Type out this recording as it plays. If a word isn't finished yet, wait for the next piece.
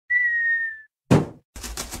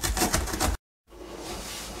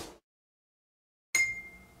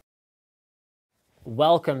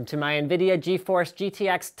Welcome to my NVIDIA GeForce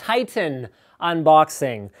GTX Titan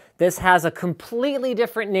unboxing. This has a completely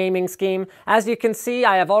different naming scheme. As you can see,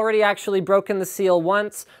 I have already actually broken the seal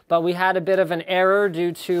once, but we had a bit of an error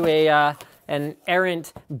due to an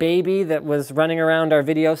errant baby that was running around our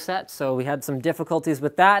video set, so we had some difficulties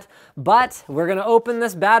with that. But we're gonna open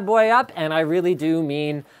this bad boy up, and I really do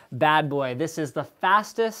mean bad boy. This is the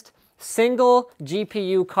fastest single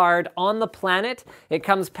GPU card on the planet. It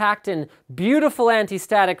comes packed in beautiful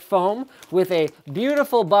anti-static foam with a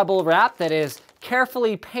beautiful bubble wrap that is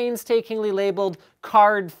carefully, painstakingly labeled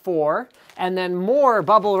Card 4, and then more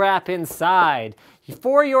bubble wrap inside.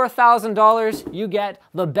 For your $1,000, you get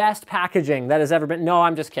the best packaging that has ever been. No,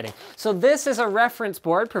 I'm just kidding. So this is a reference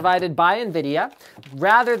board provided by NVIDIA,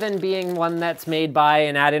 rather than being one that's made by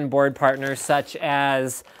an add-in board partner such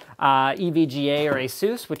as EVGA or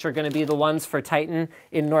ASUS, which are going to be the ones for Titan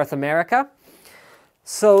in North America.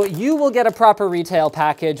 So you will get a proper retail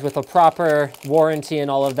package with a proper warranty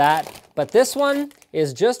and all of that, but this one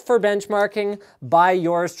is just for benchmarking by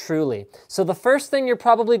yours truly. So the first thing you're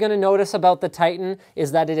probably going to notice about the Titan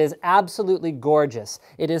is that it is absolutely gorgeous.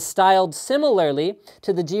 It is styled similarly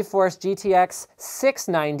to the GeForce GTX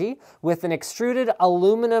 690 with an extruded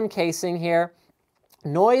aluminum casing here,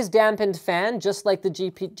 noise dampened fan, just like the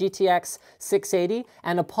GTX 680,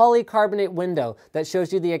 and a polycarbonate window that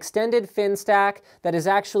shows you the extended fin stack that is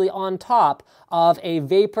actually on top of a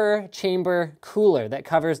vapor chamber cooler that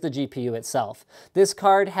covers the GPU itself. This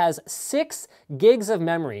card has 6 gigs of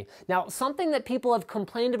memory. Now, something that people have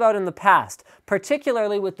complained about in the past,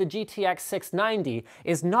 particularly with the GTX 690,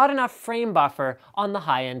 is not enough frame buffer on the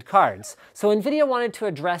high-end cards. So NVIDIA wanted to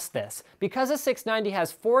address this. Because a 690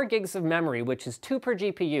 has 4 gigs of memory, which is 2 per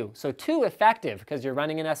GPU, so 2 effective because you're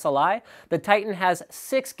running an SLI, the Titan has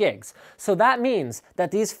 6 gigs. So that means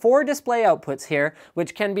that these 4 display outputs here,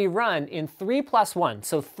 which can be run in 3+1,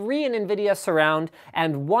 so 3 in NVIDIA Surround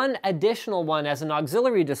and 1 additional one as an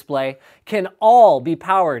auxiliary display, can all be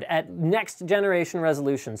powered at next generation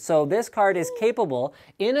resolution. So this card is capable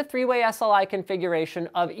in a 3-way SLI configuration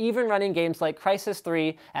of even running games like Crysis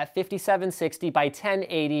 3 at 5760 by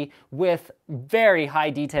 1080 with very high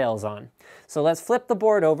details on. So let's flip the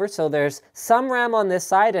board over. So there's some RAM on this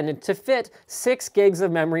side, and to fit 6 gigs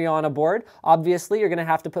of memory on a board, obviously you're gonna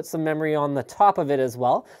have to put some memory on the top of it as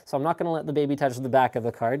well. So I'm not gonna let the baby touch the back of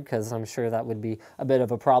the card because I'm sure that would be a bit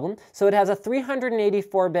of a problem. So it has a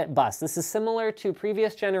 384-bit bus. This is similar to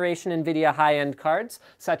previous generation NVIDIA high-end cards,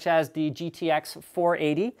 such as the GTX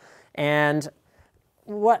 480. And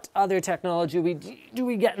what other technology do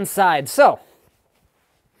we get inside? So,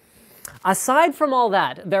 aside from all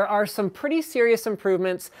that, there are some pretty serious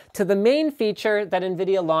improvements to the main feature that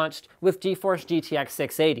NVIDIA launched with GeForce GTX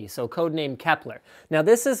 680, so codenamed Kepler. Now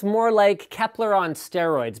this is more like Kepler on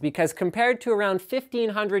steroids, because compared to around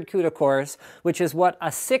 1,500 CUDA cores, which is what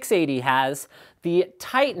a 680 has, the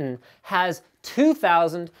Titan has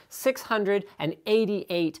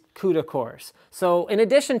 2,688 CUDA cores. So in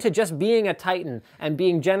addition to just being a Titan and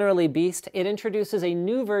being generally beast, it introduces a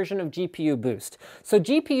new version of GPU Boost. So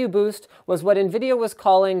GPU Boost was what NVIDIA was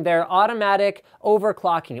calling their automatic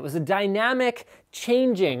overclocking. It was a dynamic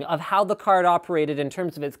changing of how the card operated in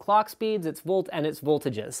terms of its clock speeds, its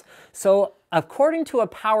voltages. So according to a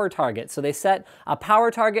power target, so they set a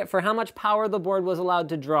power target for how much power the board was allowed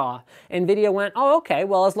to draw, NVIDIA went, oh, okay,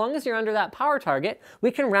 well, as long as you're under that power target,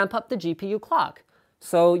 we can ramp up the GPU clock.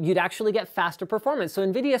 So you'd actually get faster performance. So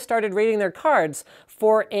NVIDIA started rating their cards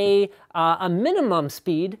for a minimum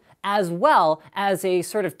speed as well as a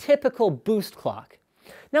sort of typical boost clock.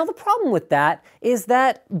 Now the problem with that is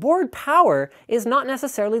that board power is not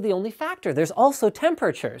necessarily the only factor. There's also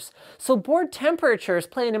temperatures. So board temperatures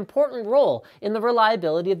play an important role in the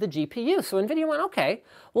reliability of the GPU. So NVIDIA went, okay,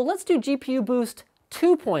 well let's do GPU Boost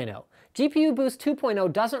 2.0. GPU Boost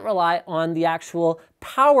 2.0 doesn't rely on the actual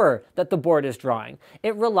power that the board is drawing.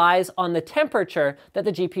 It relies on the temperature that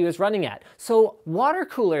the GPU is running at. So water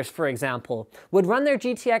coolers, for example, would run their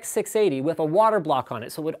GTX 680 with a water block on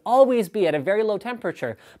it, so it would always be at a very low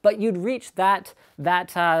temperature, but you'd reach that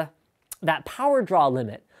power draw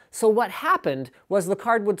limit. So what happened was the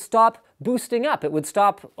card would stop boosting up. It would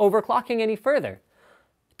stop overclocking any further.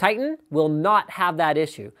 Titan will not have that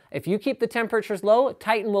issue. If you keep the temperatures low,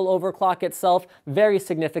 Titan will overclock itself very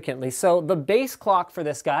significantly. So the base clock for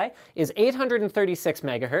this guy is 836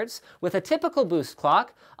 megahertz with a typical boost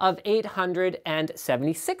clock of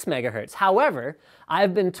 876 megahertz. However,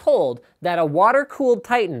 I've been told that a water-cooled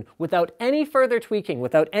Titan without any further tweaking,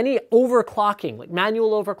 without any overclocking, like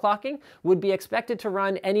manual overclocking, would be expected to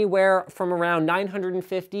run anywhere from around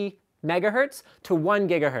 950 megahertz to 1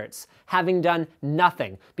 gigahertz, having done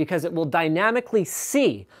nothing, because it will dynamically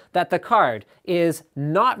see that the card is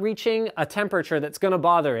not reaching a temperature that's going to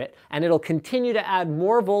bother it, and it'll continue to add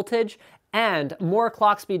more voltage and more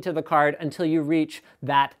clock speed to the card until you reach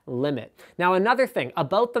that limit. Now, another thing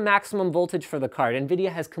about the maximum voltage for the card, NVIDIA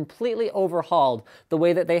has completely overhauled the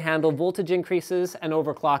way that they handle voltage increases and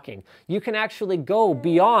overclocking. You can actually go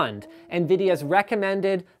beyond NVIDIA's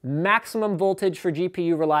recommended maximum voltage for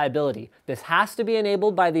GPU reliability. This has to be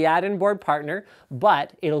enabled by the add-in board partner,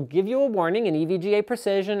 but it'll give you a warning in EVGA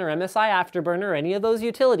Precision or MSI Afterburner or any of those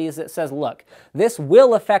utilities that says, look, this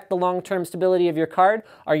will affect the long-term stability of your card.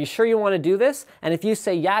 Are you sure you want to do this? And if you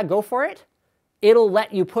say, yeah, go for it, it'll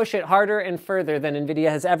let you push it harder and further than NVIDIA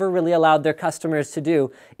has ever really allowed their customers to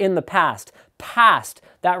do in the past, past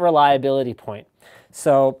that reliability point.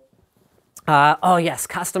 So, oh yes,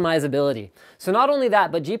 customizability. So not only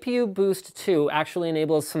that, but GPU Boost 2 actually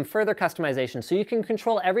enables some further customization. So you can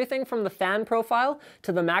control everything from the fan profile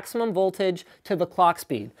to the maximum voltage to the clock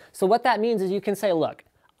speed. So what that means is you can say, look,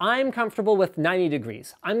 I'm comfortable with 90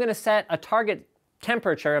 degrees. I'm going to set a target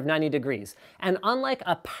temperature of 90 degrees. And unlike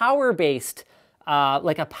a power-based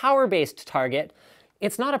target,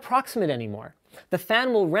 it's not approximate anymore. The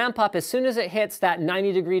fan will ramp up as soon as it hits that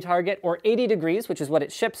 90-degree target, or 80 degrees, which is what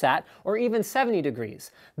it ships at, or even 70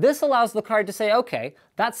 degrees. This allows the card to say, okay,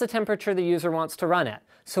 that's the temperature the user wants to run at.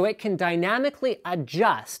 So it can dynamically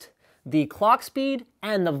adjust the clock speed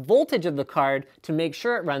and the voltage of the card to make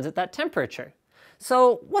sure it runs at that temperature.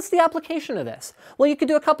 So what's the application of this? Well, you could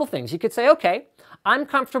do a couple things. You could say, okay, I'm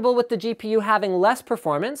comfortable with the GPU having less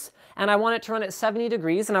performance, and I want it to run at 70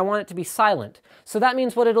 degrees, and I want it to be silent. So that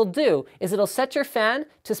means what it'll do is it'll set your fan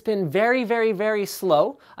to spin very, very, very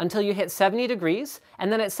slow until you hit 70 degrees,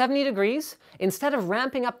 and then at 70 degrees, instead of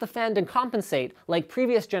ramping up the fan to compensate like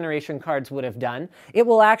previous generation cards would have done, it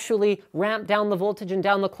will actually ramp down the voltage and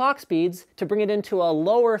down the clock speeds to bring it into a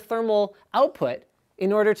lower thermal output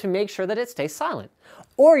in order to make sure that it stays silent.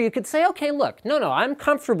 Or you could say, okay, look, no, I'm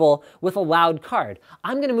comfortable with a loud card.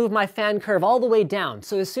 I'm going to move my fan curve all the way down.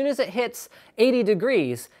 So as soon as it hits 80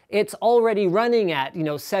 degrees, it's already running at,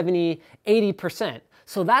 70, 80%.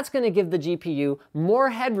 So that's going to give the GPU more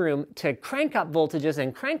headroom to crank up voltages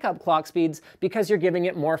and crank up clock speeds because you're giving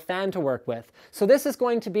it more fan to work with. So this is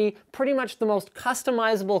going to be pretty much the most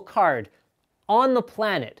customizable card on the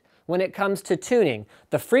planet when it comes to tuning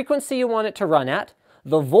the frequency you want it to run at,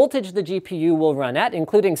 the voltage the GPU will run at,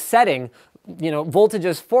 including setting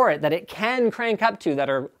voltages for it that it can crank up to that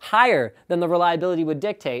are higher than the reliability would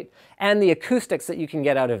dictate, and the acoustics that you can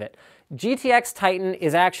get out of it. GTX Titan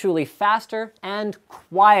is actually faster and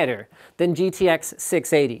quieter than GTX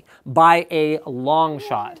 680 by a long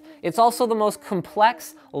shot. It's also the most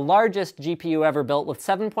complex, largest GPU ever built with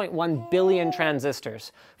 7.1 billion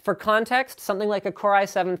transistors. For context, something like a Core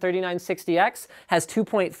i7-3960X has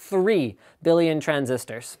 2.3 billion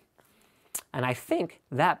transistors. And I think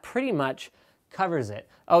that pretty much covers it.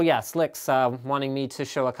 Oh yeah, Slick's wanting me to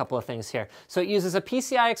show a couple of things here. So it uses a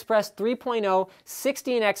PCI Express 3.0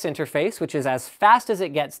 16X interface, which is as fast as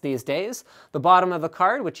it gets these days. The bottom of the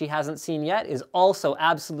card, which he hasn't seen yet, is also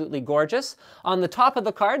absolutely gorgeous. On the top of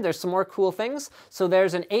the card, there's some more cool things. So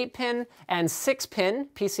there's an 8-pin and 6-pin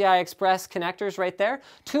PCI Express connectors right there.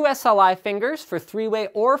 2 SLI fingers for 3-way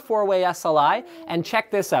or 4-way SLI. And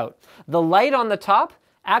check this out. The light on the top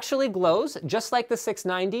actually glows just like the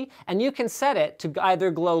 690, and you can set it to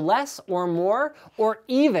either glow less or more, or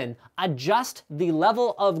even adjust the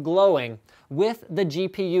level of glowing with the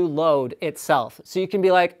GPU load itself. So you can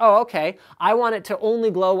be like, oh, okay, I want it to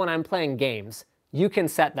only glow when I'm playing games. You can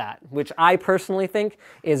set that, which I personally think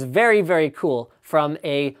is very, very cool from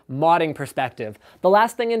a modding perspective. The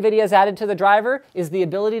last thing NVIDIA has added to the driver is the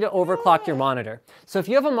ability to overclock your monitor. So if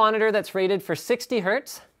you have a monitor that's rated for 60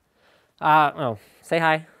 hertz, say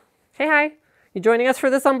hi. Say hi. You joining us for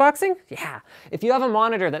this unboxing? Yeah. If you have a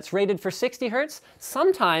monitor that's rated for 60 hertz,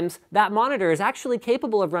 sometimes that monitor is actually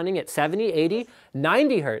capable of running at 70, 80,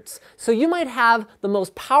 90 hertz. So you might have the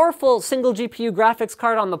most powerful single GPU graphics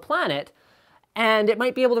card on the planet, and it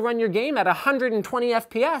might be able to run your game at 120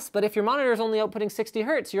 FPS, but if your monitor is only outputting 60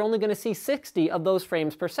 hertz, you're only going to see 60 of those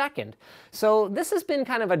frames per second. So this has been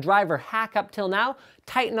kind of a driver hack up till now.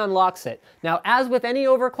 Titan unlocks it. Now, as with any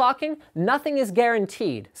overclocking, nothing is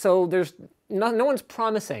guaranteed. So there's no one's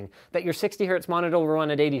promising that your 60 hertz monitor will run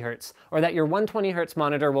at 80 hertz, or that your 120 hertz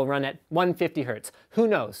monitor will run at 150 hertz. Who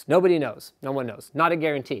knows? Nobody knows. No one knows. Not a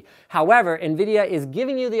guarantee. However, NVIDIA is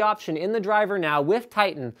giving you the option in the driver now with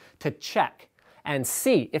Titan to check and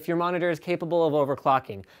see if your monitor is capable of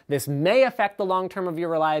overclocking. This may affect the long term of your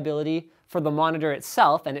reliability for the monitor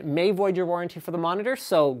itself, and it may void your warranty for the monitor.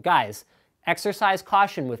 So guys, exercise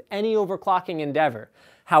caution with any overclocking endeavor.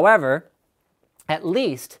 However, at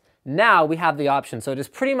least now we have the option. So it is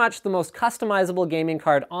pretty much the most customizable gaming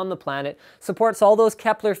card on the planet. Supports all those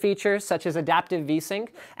Kepler features such as adaptive VSync,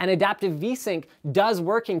 and adaptive VSync does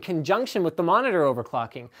work in conjunction with the monitor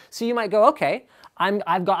overclocking. So you might go, okay,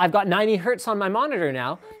 I've got 90 hertz on my monitor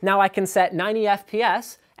now. Now I can set 90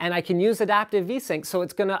 FPS and I can use adaptive VSync, so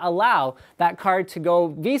it's gonna allow that card to go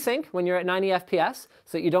VSync when you're at 90 FPS,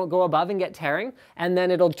 so that you don't go above and get tearing, and then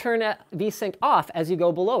it'll turn VSync off as you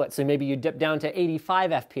go below it, so maybe you dip down to 85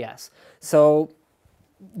 FPS. So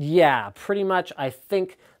yeah, pretty much I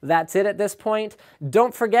think that's it at this point.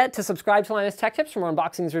 Don't forget to subscribe to Linus Tech Tips for more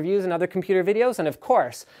unboxings, reviews, and other computer videos, and of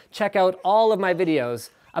course, check out all of my videos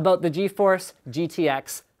about the GeForce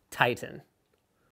GTX Titan.